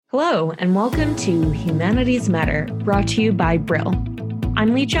Hello, and welcome to Humanities Matter, brought to you by Brill.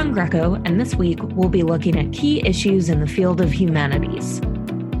 I'm Lee Chung Greco, and this week we'll be looking at key issues in the field of humanities.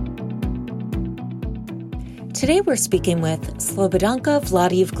 Today we're speaking with Slobodanka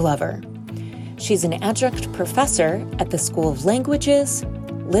Vladiyev-Glover. She's an adjunct professor at the School of Languages,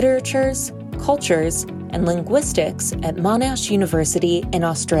 Literatures, Cultures, and Linguistics at Monash University in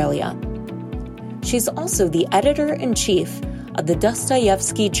Australia. She's also the editor-in-chief of the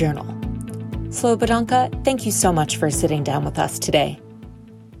Dostoyevsky Journal. Slobodanka, thank you so much for sitting down with us today.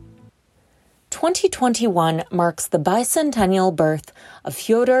 2021 marks the bicentennial birth of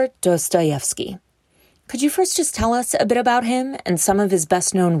Fyodor Dostoevsky. Could you first just tell us a bit about him and some of his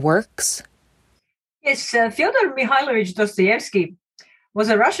best-known works? Yes, Fyodor Mikhailovich Dostoevsky was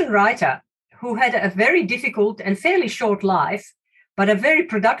a Russian writer who had a very difficult and fairly short life, but a very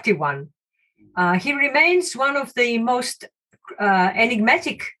productive one. He remains one of the most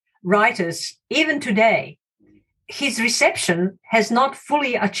enigmatic writers even today. His reception has not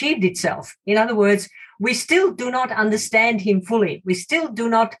fully achieved itself. In other words, we still do not understand him fully. We still do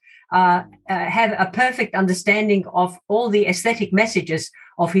not have a perfect understanding of all the aesthetic messages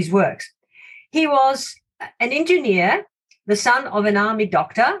of his works. He was an engineer, the son of an army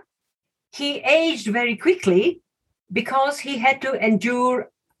doctor. He aged very quickly because he had to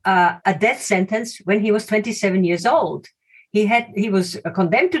endure a death sentence when he was 27 years old. He was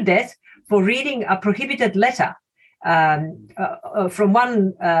condemned to death for reading a prohibited letter from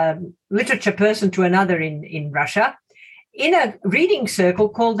one literature person to another in Russia in a reading circle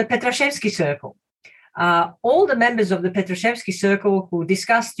called the Petrashevsky Circle. All the members of the Petrashevsky Circle who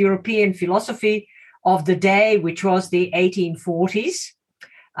discussed European philosophy of the day, which was the 1840s,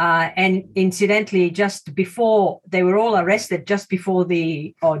 and incidentally, just before they were all arrested, just during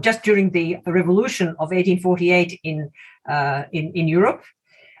the revolution of 1848 in Europe,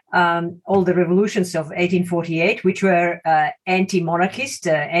 all the revolutions of 1848, which were anti-monarchist,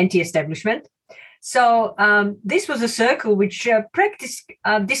 anti-establishment. So this was a circle which practiced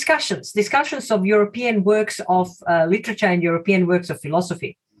discussions of European works of literature and European works of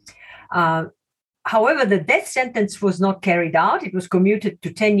philosophy. However, the death sentence was not carried out. It was commuted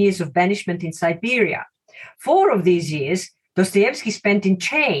to 10 years of banishment in Siberia. 4 of these years, Dostoevsky spent in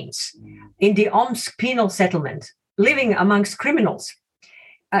chains in the Omsk penal settlement, living amongst criminals.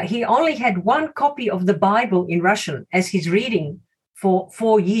 He only had one copy of the Bible in Russian as his reading for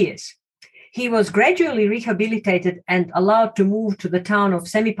 4 years. He was gradually rehabilitated and allowed to move to the town of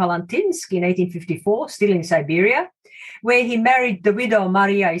Semipalatinsk in 1854, still in Siberia, where he married the widow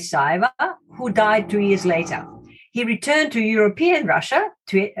Maria Isaeva, who died 2 years later. He returned to European Russia,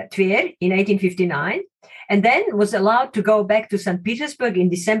 Tver, in 1859, and then was allowed to go back to St. Petersburg in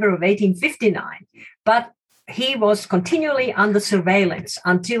December of 1859. But he was continually under surveillance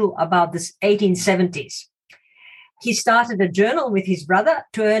until about the 1870s. He started a journal with his brother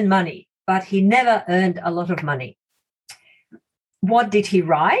to earn money, but he never earned a lot of money. What did he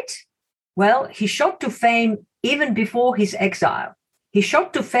write? Well, he shot to fame even before his exile. He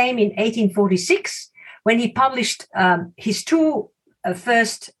shot to fame in 1846 when he published his 2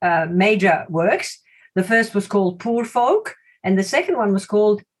 first major works. The first was called Poor Folk, and the second one was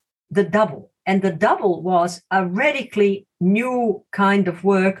called The Double. And The Double was a radically new kind of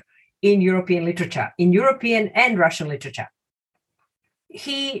work in European literature, in European and Russian literature.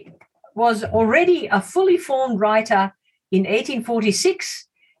 He was already a fully formed writer in 1846,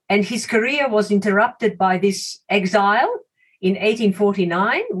 and his career was interrupted by this exile in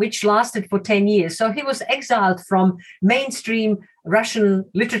 1849, which lasted for 10 years. So he was exiled from mainstream Russian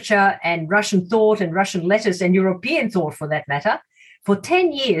literature and Russian thought and Russian letters and European thought, for that matter. For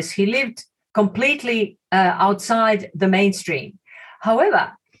 10 years, he lived completely outside the mainstream.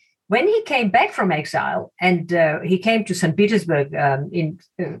 However, when he came back from exile and he came to St. Petersburg in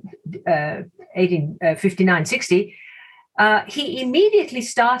 1859-60, he immediately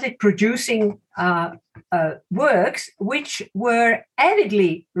started producing works which were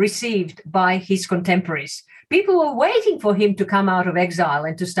avidly received by his contemporaries. People were waiting for him to come out of exile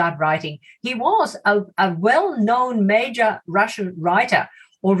and to start writing. He was a well-known major Russian writer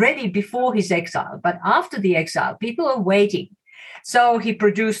already before his exile, but after the exile, people were waiting. So he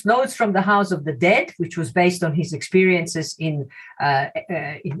produced Notes from the House of the Dead, which was based on his experiences in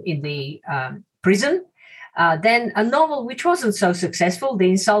the prison. Then a novel which wasn't so successful, The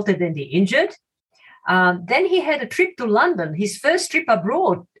Insulted and the Injured. Then he had a trip to London. His first trip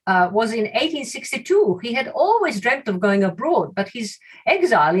abroad was in 1862. He had always dreamt of going abroad, but his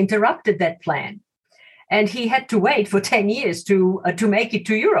exile interrupted that plan. And he had to wait for 10 years to make it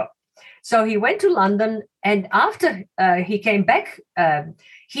to Europe. So he went to London, and after he came back,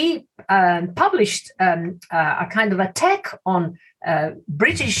 he published a kind of attack on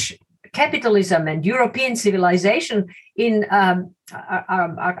British capitalism and European civilization in a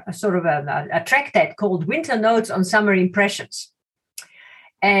sort of a tractate called Winter Notes on Summer Impressions.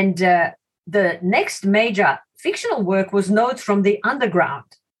 And the next major fictional work was Notes from the Underground.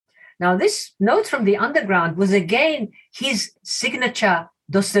 Now, this Notes from the Underground was again his signature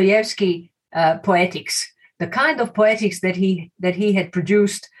Dostoevsky poetics, the kind of poetics that he had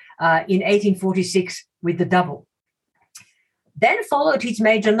produced in 1846 with The Double. Then followed his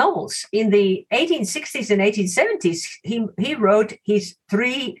major novels. In the 1860s and 1870s, he wrote his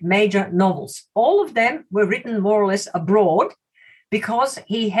 3 major novels. All of them were written more or less abroad because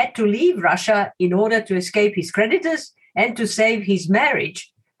he had to leave Russia in order to escape his creditors and to save his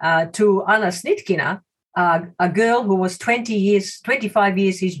marriage to Anna Snitkina, a girl who was 25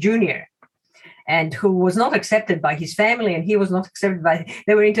 years his junior, and who was not accepted by his family, and he was not accepted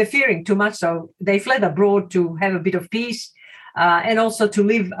they were interfering too much, so they fled abroad to have a bit of peace and also to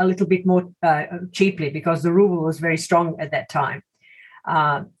live a little bit more cheaply because the ruble was very strong at that time.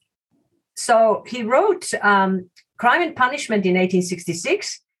 So he wrote Crime and Punishment in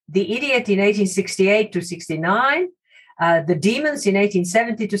 1866, The Idiot in 1868 to 69, The Demons in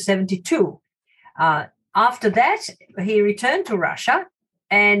 1870 to 72. After that, he returned to Russia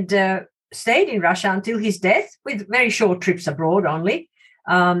and stayed in Russia until his death, with very short trips abroad only.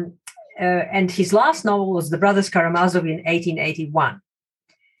 And his last novel was The Brothers Karamazov in 1881.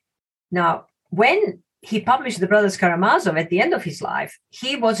 Now, when he published The Brothers Karamazov at the end of his life,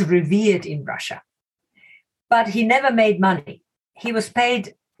 he was revered in Russia. But he never made money. He was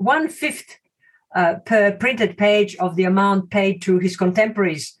paid 1/5 per printed page of the amount paid to his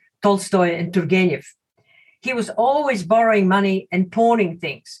contemporaries, Tolstoy and Turgenev. He was always borrowing money and pawning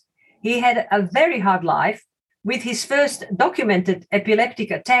things. He had a very hard life, with his first documented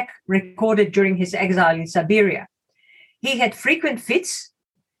epileptic attack recorded during his exile in Siberia. He had frequent fits,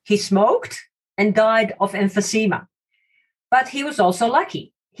 he smoked, and died of emphysema. But he was also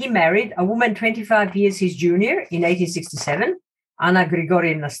lucky. He married a woman 25 years his junior in 1867, Anna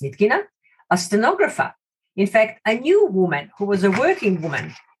Grigorievna Snitkina, a stenographer. In fact, a new woman who was a working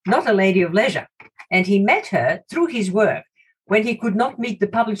woman, not a lady of leisure. And he met her through his work when he could not meet the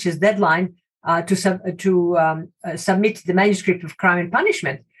publisher's deadline to submit the manuscript of Crime and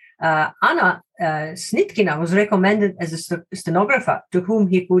Punishment. Anna Snitkina was recommended as a stenographer to whom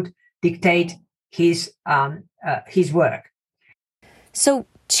he could dictate his work. So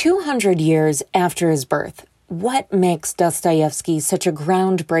 200 years after his birth, what makes Dostoevsky such a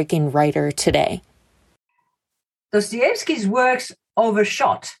groundbreaking writer today? Dostoevsky's works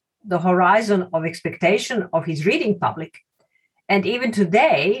overshot the horizon of expectation of his reading public. And even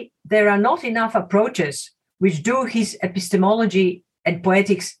today, there are not enough approaches which do his epistemology and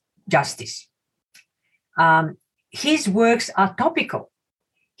poetics justice. His works are topical.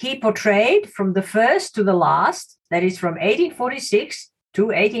 He portrayed from the first to the last, that is from 1846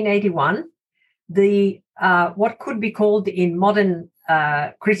 to 1881, the what could be called in modern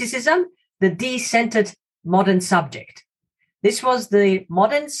criticism, the de-centered modern subject. This was the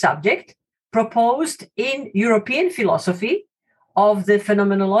modern subject proposed in European philosophy of the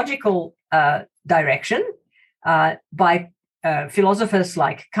phenomenological direction by philosophers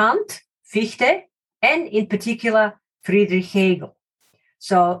like Kant, Fichte, and in particular Friedrich Hegel.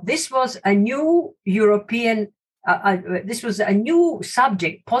 So this was a new European, this was a new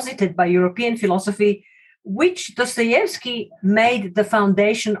subject posited by European philosophy, which Dostoevsky made the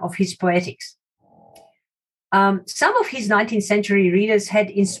foundation of his poetics. Some of his 19th century readers had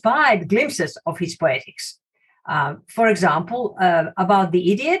inspired glimpses of his poetics. For example, about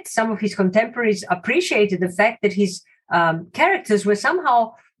The Idiot, some of his contemporaries appreciated the fact that his characters were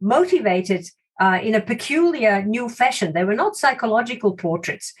somehow motivated in a peculiar new fashion. They were not psychological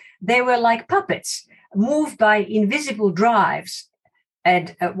portraits. They were like puppets, moved by invisible drives.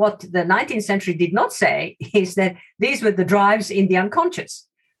 And what the 19th century did not say is that these were the drives in the unconscious,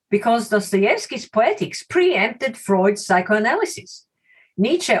 because Dostoevsky's poetics preempted Freud's psychoanalysis.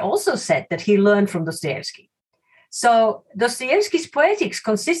 Nietzsche also said that he learned from Dostoevsky. So Dostoevsky's poetics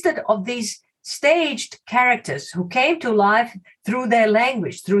consisted of these staged characters who came to life through their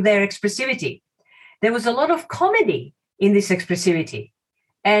language, through their expressivity. There was a lot of comedy in this expressivity.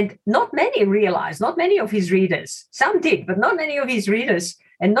 And not many realized, not many of his readers, some did, but not many of his readers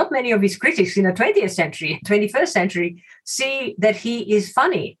and not many of his critics in the 20th century, 21st century, see that he is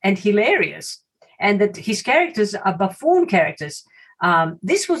funny and hilarious and that his characters are buffoon characters.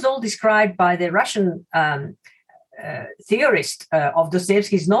 This was all described by the Russian theorist of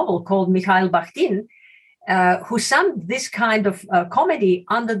Dostoevsky's novel called Mikhail Bakhtin, who summed this kind of comedy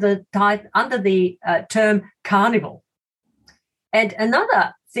under the term carnival. And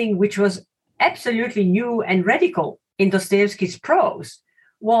another thing which was absolutely new and radical in Dostoevsky's prose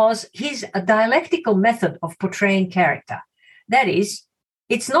was his dialectical method of portraying character. That is,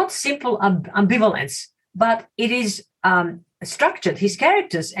 it's not simple ambivalence, but it is structured. His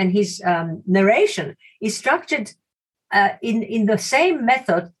characters and his narration is structured in the same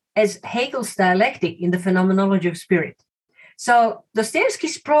method as Hegel's dialectic in the phenomenology of spirit. So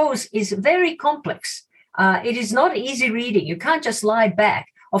Dostoevsky's prose is very complex. It is not easy reading. You can't just lie back.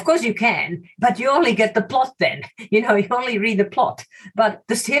 Of course you can, but you only get the plot then. You only read the plot. But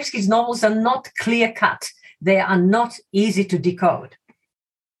Dostoevsky's novels are not clear-cut. They are not easy to decode.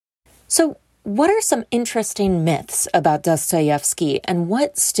 So what are some interesting myths about Dostoevsky, and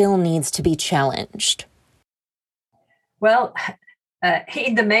what still needs to be challenged? Well,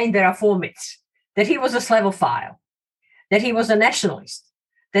 in the main, there are 4 myths. That he was a Slavophile, that he was a nationalist,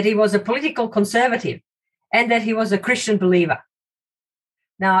 that he was a political conservative, and that he was a Christian believer.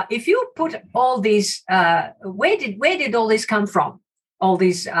 Now, if you put all these, where did all this come from? All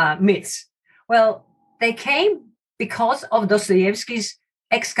these myths? Well, they came because of Dostoevsky's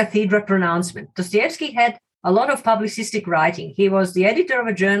ex cathedra pronouncement. Dostoevsky had a lot of publicistic writing. He was the editor of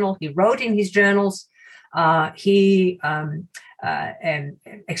a journal. He wrote in his journals. He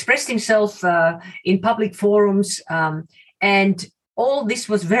expressed himself in public forums, and all this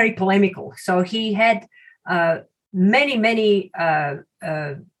was very polemical. So he had many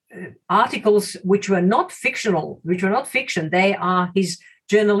articles which were not fiction. They are his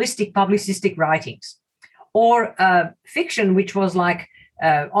journalistic, publicistic writings, or fiction which was like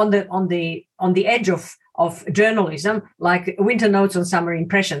on the edge of journalism, like Winter Notes on Summer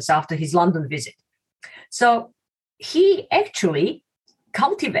Impressions after his London visit. So he actually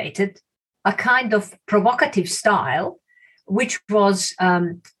cultivated a kind of provocative style, which was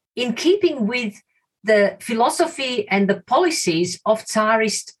in keeping with the philosophy and the policies of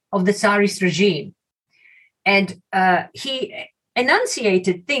the Tsarist regime. And he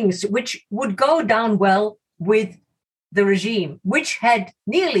enunciated things which would go down well with the regime, which had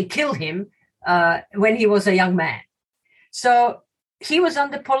nearly killed him when he was a young man. So he was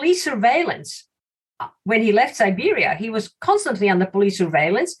under police surveillance. When he left Siberia, he was constantly under police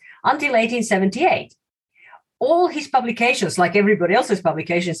surveillance until 1878. All his publications, like everybody else's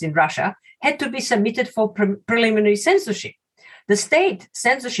publications in Russia, had to be submitted for preliminary censorship. The state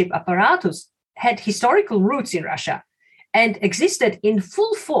censorship apparatus had historical roots in Russia and existed in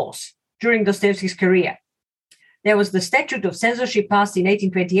full force during Dostoevsky's career. There was the Statute of Censorship passed in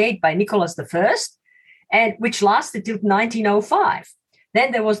 1828 by Nicholas I, and which lasted till 1905.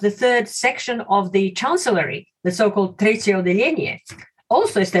 Then there was the third section of the Chancellery, the so-called Tretye Oddelenie,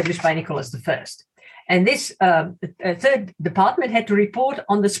 also established by Nicholas I. And this third department had to report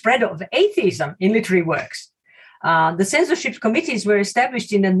on the spread of atheism in literary works. The censorship committees were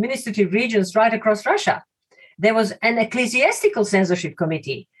established in administrative regions right across Russia. There was an ecclesiastical censorship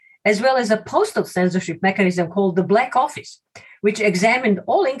committee, as well as a postal censorship mechanism called the Black Office, which examined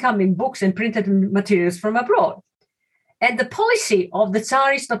all incoming books and printed materials from abroad. And the policy of the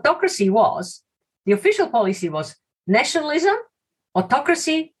Tsarist autocracy the official policy was nationalism,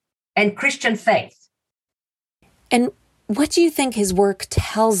 autocracy, and Christian faith. And what do you think his work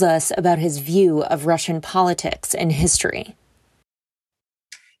tells us about his view of Russian politics and history?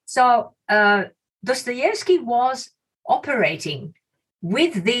 So Dostoevsky was operating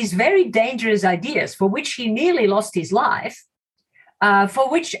with these very dangerous ideas for which he nearly lost his life, for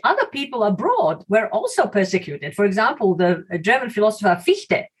which other people abroad were also persecuted. For example, the German philosopher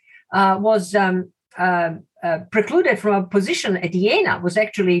Fichte was precluded from a position at Jena, was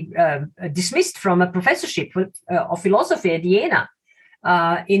actually dismissed from a professorship of philosophy at Jena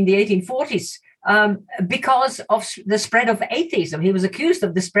in the 1840s because of the spread of atheism. He was accused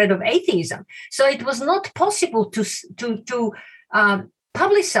of the spread of atheism. So it was not possible to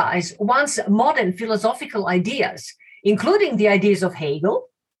publicize one's modern philosophical ideas, including the ideas of Hegel,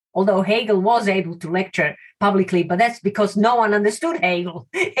 although Hegel was able to lecture publicly, but that's because no one understood Hegel.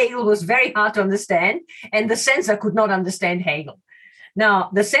 Hegel was very hard to understand, and the censor could not understand Hegel. Now,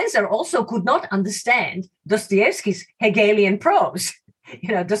 the censor also could not understand Dostoevsky's Hegelian prose,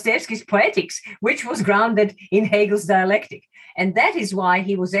 Dostoevsky's Poetics, which was grounded in Hegel's dialectic. And that is why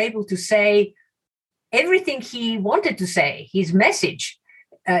he was able to say everything he wanted to say, his message,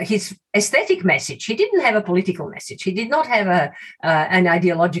 his aesthetic message. He didn't have a political message. He did not have an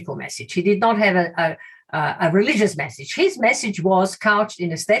ideological message. He did not have a religious message. His message was couched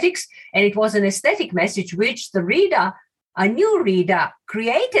in aesthetics, and it was an aesthetic message which the reader, a new reader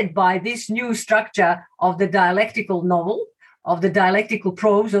created by this new structure of the dialectical novel, of the dialectical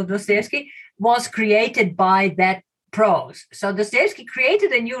prose of Dostoevsky, was created by that prose. So Dostoevsky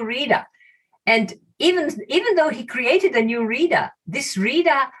created a new reader. And even though he created a new reader, this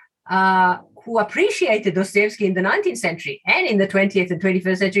reader who appreciated Dostoevsky in the 19th century and in the 20th and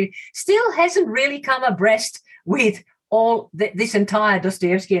 21st century still hasn't really come abreast with all this entire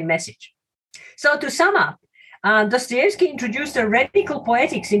Dostoevskian message. So to sum up, Dostoevsky introduced a radical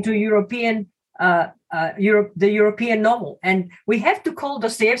poetics into the European novel. And we have to call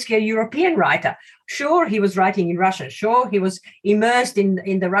Dostoevsky a European writer. Sure, he was writing in Russian. Sure, he was immersed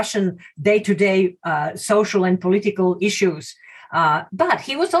in the Russian day-to-day social and political issues. But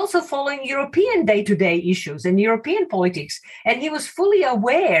he was also following European day-to-day issues and European politics. And he was fully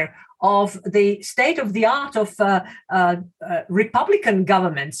aware of the state of the art of Republican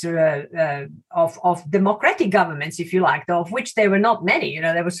governments, of democratic governments, if you like, of which there were not many.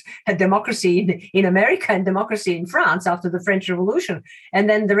 There was a democracy in America and democracy in France after the French Revolution, and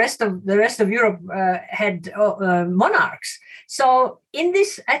then the rest of Europe had monarchs. So in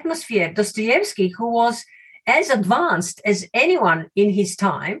this atmosphere, Dostoevsky, who was as advanced as anyone in his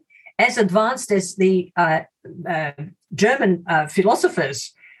time, as advanced as the German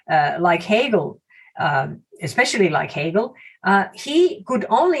philosophers, like Hegel, especially like Hegel, he could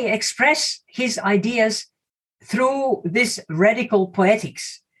only express his ideas through this radical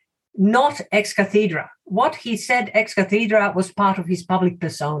poetics, not ex cathedra. What he said ex cathedra was part of his public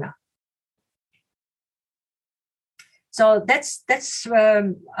persona. So that's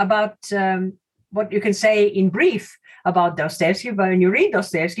about what you can say in brief about Dostoevsky. But when you read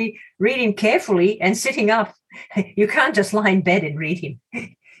Dostoevsky, read him carefully and sitting up. You can't just lie in bed and read him.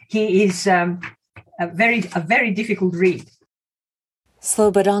 He is a very difficult read.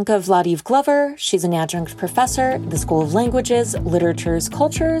 Slobodanka Vladiyev-Glover, she's an adjunct professor at the School of Languages, Literatures,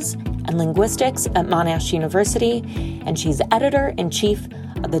 Cultures, and Linguistics at Monash University, and she's editor-in-chief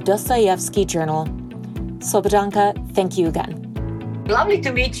of the Dostoevsky Journal. Slobodanka, thank you again. Lovely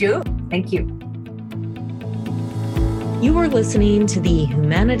to meet you. Thank you. You are listening to the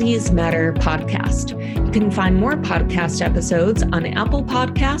Humanities Matter podcast. You can find more podcast episodes on Apple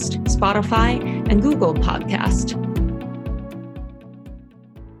Podcast, Spotify, and Google Podcast.